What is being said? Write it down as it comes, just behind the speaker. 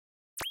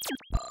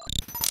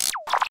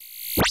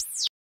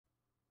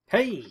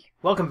Hey,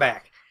 welcome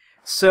back.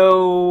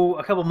 So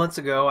a couple months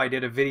ago I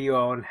did a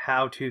video on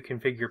how to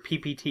configure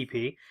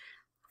pptp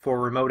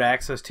for remote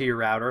access to your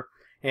router,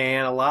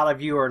 and a lot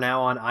of you are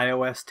now on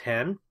iOS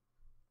 10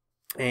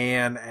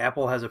 and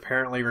Apple has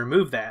apparently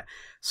removed that.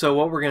 So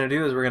what we're going to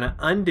do is we're going to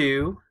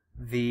undo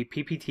the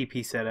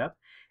pptp setup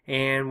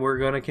and we're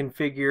going to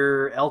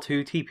configure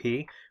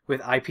L2TP with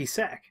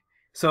IPSec.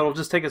 So it'll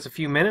just take us a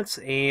few minutes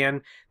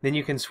and then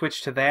you can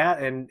switch to that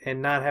and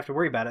not have to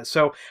worry about it.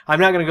 So I'm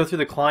not going to go through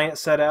the client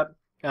setup.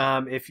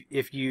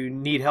 If you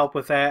need help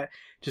with that,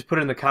 just put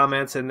it in the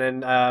comments and then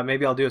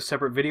maybe I'll do a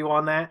separate video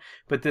on that.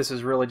 But this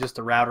is really just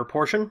the router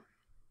portion.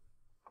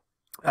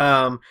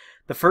 The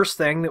first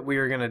thing that we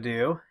are going to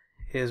do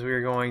is we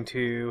are going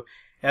to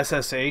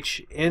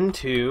SSH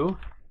into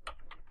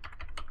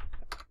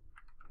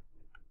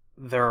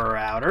the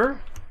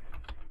router.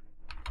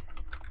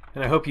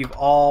 And I hope you've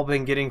all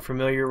been getting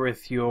familiar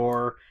with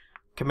your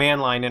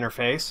command line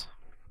interface.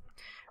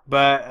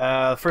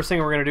 But the first thing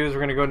we're going to do is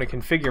we're going to go into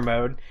configure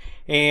mode.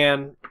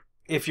 And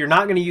if you're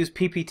not going to use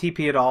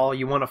pptp at all,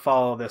 you want to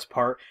follow this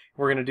part.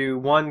 We're going to do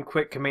one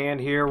quick command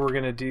here. We're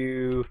going to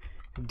do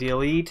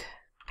delete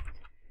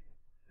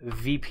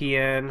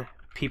VPN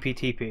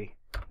pptp.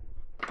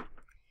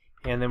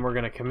 And then we're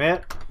going to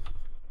commit.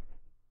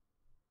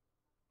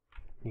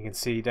 You can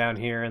see down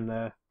here in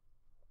the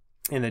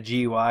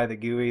GUI, the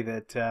GUI,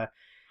 that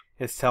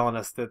it's telling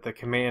us that the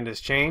command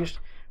has changed.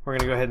 We're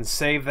going to go ahead and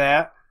save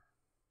that.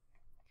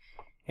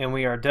 And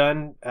we are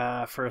done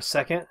for a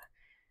second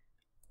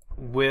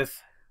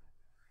with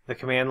the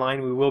command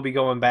line. We will be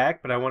going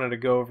back, but I wanted to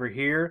go over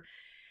here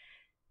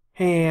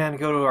and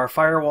go to our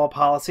firewall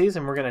policies,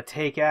 and we're going to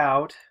take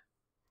out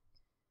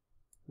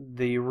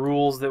the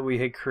rules that we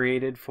had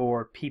created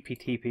for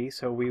pptp.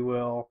 So we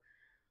will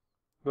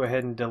go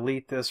ahead and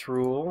delete this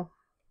rule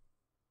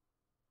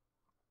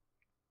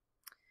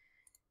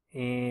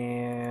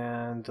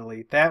and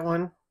delete that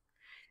one.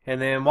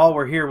 And then while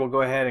we're here, we'll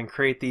go ahead and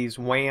create these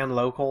WAN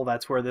local.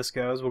 That's where this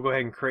goes. We'll go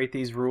ahead and create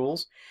these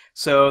rules.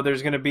 So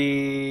there's going to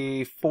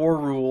be 4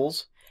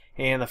 rules,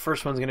 and the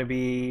first one's going to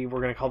be,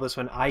 we're going to call this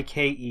one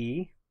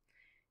IKE,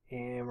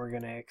 and we're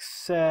going to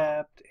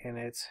accept, and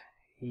it's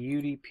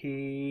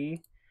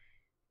UDP,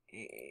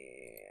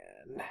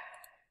 and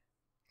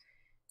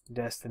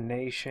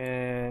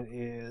destination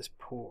is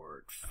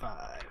port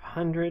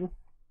 500. Go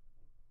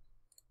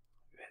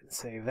ahead and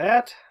save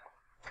that.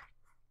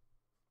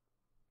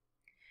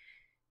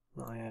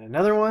 I'll add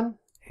another one,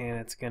 and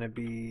it's going to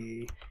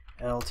be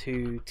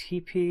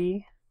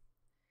L2TP,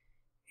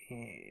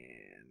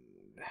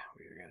 and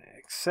we're going to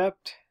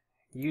accept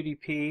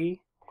UDP,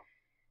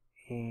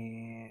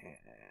 and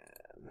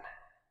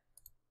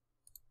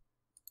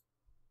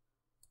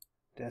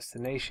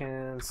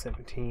destination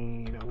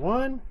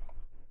 1701.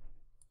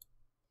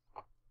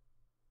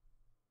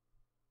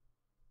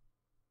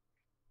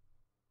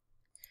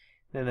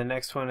 Then the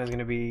next one is going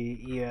to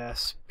be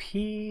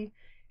ESP,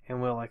 and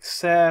we'll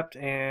accept,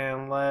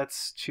 and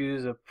let's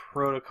choose a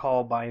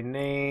protocol by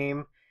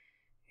name,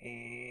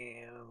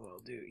 and we'll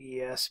do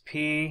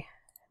ESP.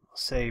 We'll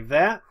save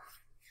that.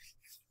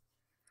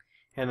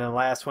 And the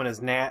last one is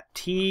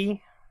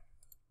NAT-T.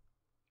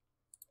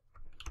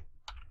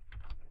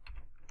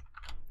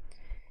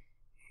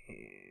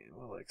 And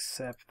we'll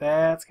accept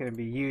that. It's going to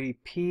be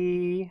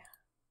UDP.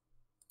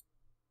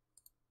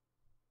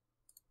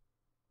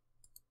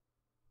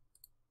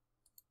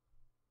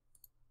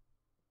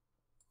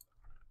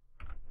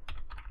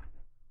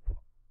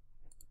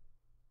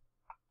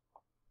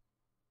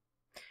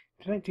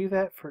 Did I do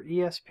that for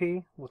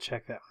ESP? We'll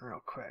check that one real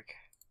quick.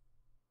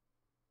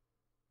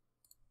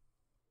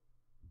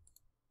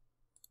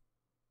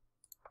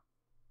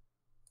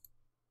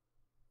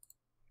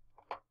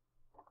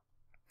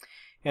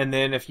 And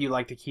then if you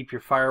like to keep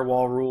your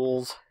firewall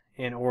rules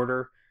in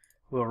order,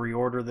 we'll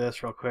reorder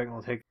this real quick and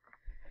we'll take.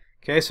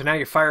 Okay, so now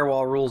your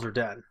firewall rules are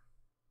done.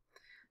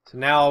 So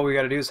now all we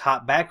got to do is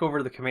hop back over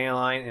to the command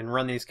line and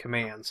run these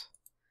commands.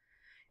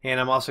 And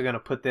I'm also going to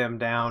put them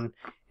down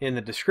in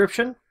the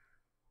description.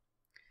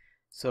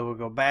 So we'll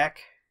go back,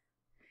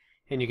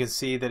 and you can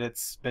see that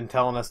it's been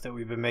telling us that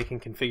we've been making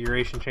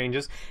configuration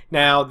changes.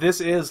 Now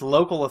this is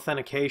local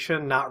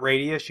authentication, not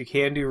radius. You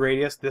can do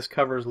radius. This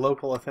covers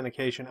local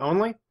authentication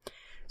only.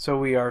 So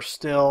we are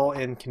still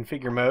in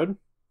configure mode.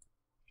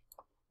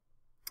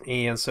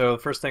 And so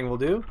the first thing we'll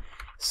do,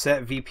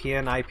 set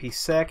VPN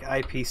IPSec,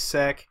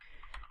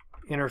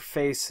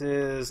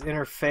 ipsec-interfaces,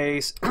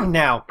 interface.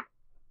 Now,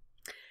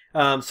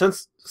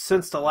 since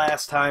the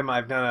last time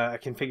I've done a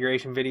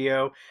configuration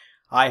video,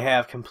 I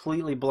have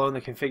completely blown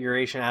the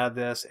configuration out of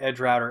this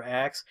EdgeRouter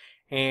X,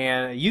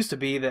 and it used to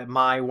be that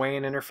my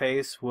WAN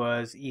interface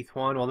was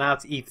ETH1. Well, now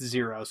it's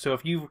ETH0. So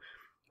if you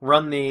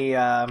run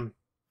the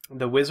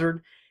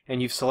wizard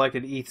and you've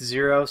selected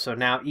ETH0, so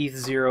now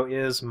ETH0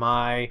 is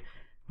my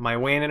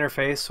WAN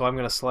interface. So I'm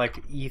going to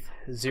select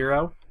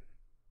ETH0,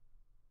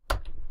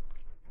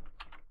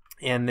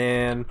 and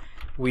then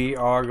we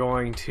are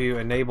going to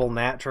enable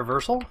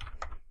nat-traversal.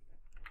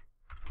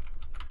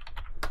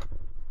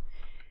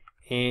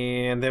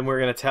 And then we're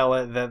going to tell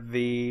it that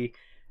the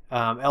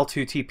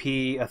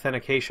L2TP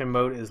authentication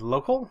mode is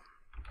local.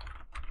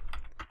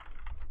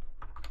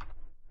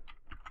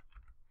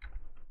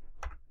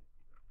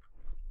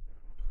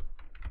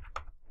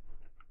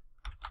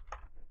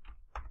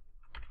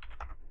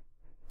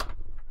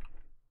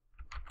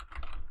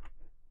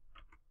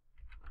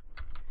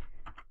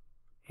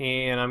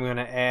 And I'm going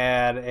to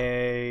add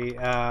a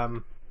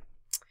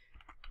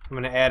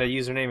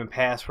username and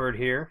password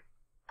here.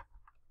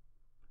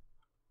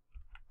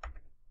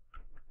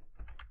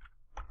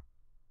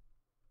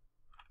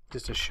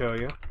 Just to show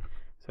you.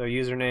 So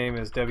username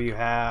is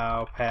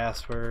whowe,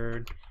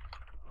 password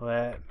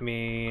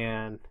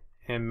LETMEIN,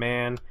 and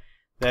man,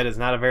 that is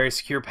not a very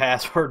secure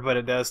password, but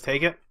it does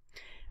take it.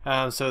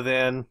 So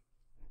then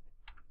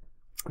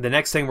the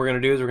next thing we're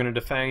going to do is we're going to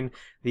define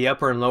the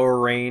upper and lower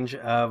range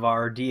of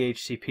our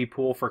DHCP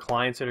pool for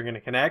clients that are going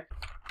to connect.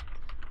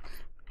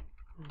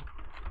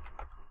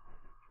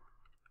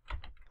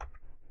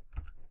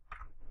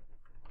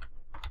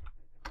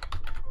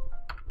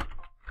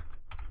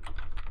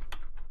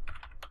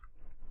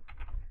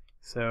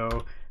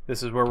 So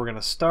this is where we're going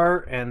to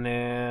start, and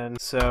then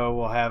so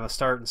we'll have a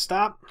start and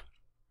stop.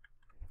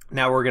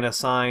 Now we're going to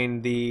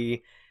assign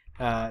the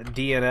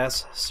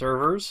DNS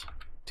servers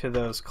to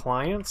those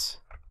clients.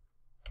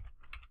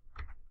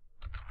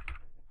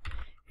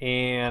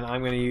 And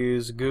I'm going to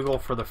use Google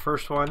for the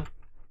first one,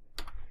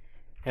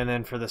 and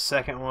then for the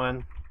second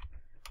one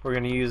we're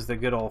going to use the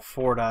good old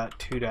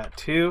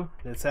 4.2.2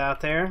 that's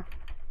out there.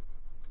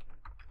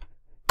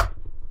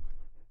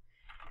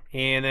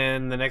 And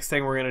then the next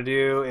thing we're going to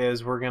do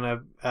is we're going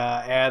to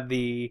add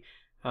the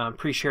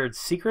pre-shared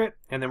secret,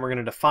 and then we're going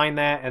to define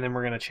that, and then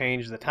we're going to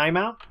change the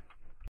timeout.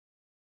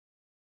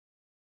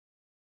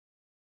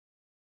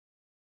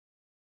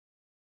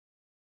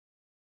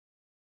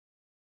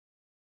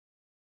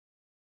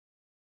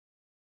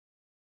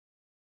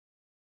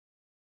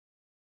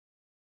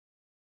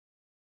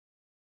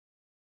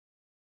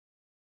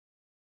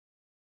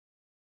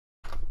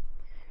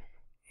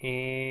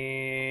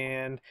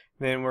 And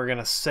then we're going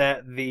to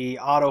set the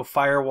auto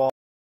firewall.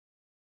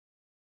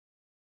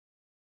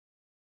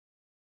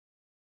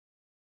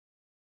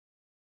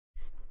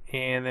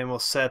 And then we'll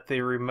set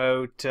the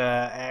remote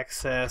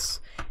access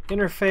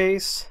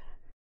interface.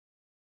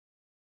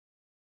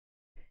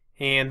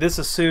 And this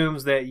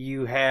assumes that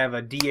you have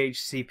a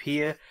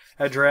DHCP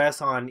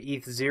address on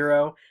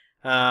ETH0.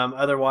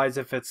 Otherwise,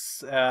 if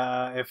it's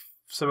if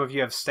some of you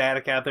have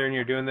static out there and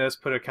you're doing this,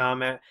 put a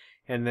comment,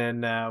 and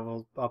then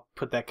I'll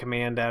put that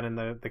command down in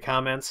the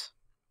comments.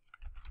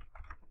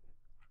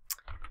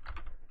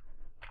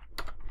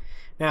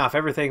 Now, if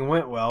everything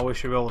went well, we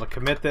should be able to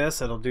commit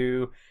this. It'll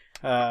do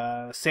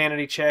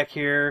sanity check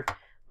here.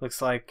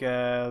 Looks like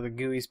the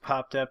GUI's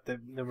popped up that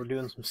we're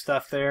doing some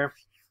stuff there.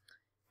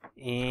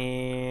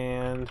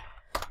 And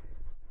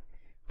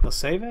we'll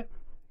save it.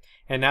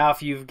 And now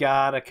if you've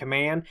got a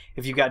command,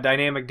 if you've got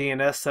dynamic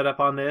DNS set up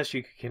on this,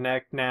 you can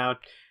connect now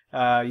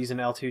using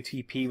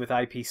L2TP with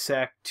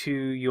IPSec to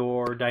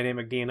your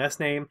dynamic DNS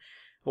name,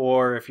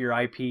 or if your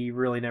IP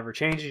really never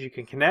changes, you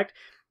can connect.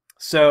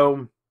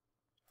 So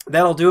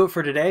that'll do it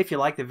for today. If you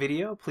like the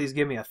video, please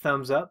give me a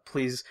thumbs up.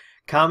 Please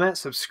comment,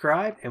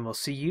 subscribe, and we'll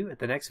see you at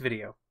the next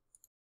video.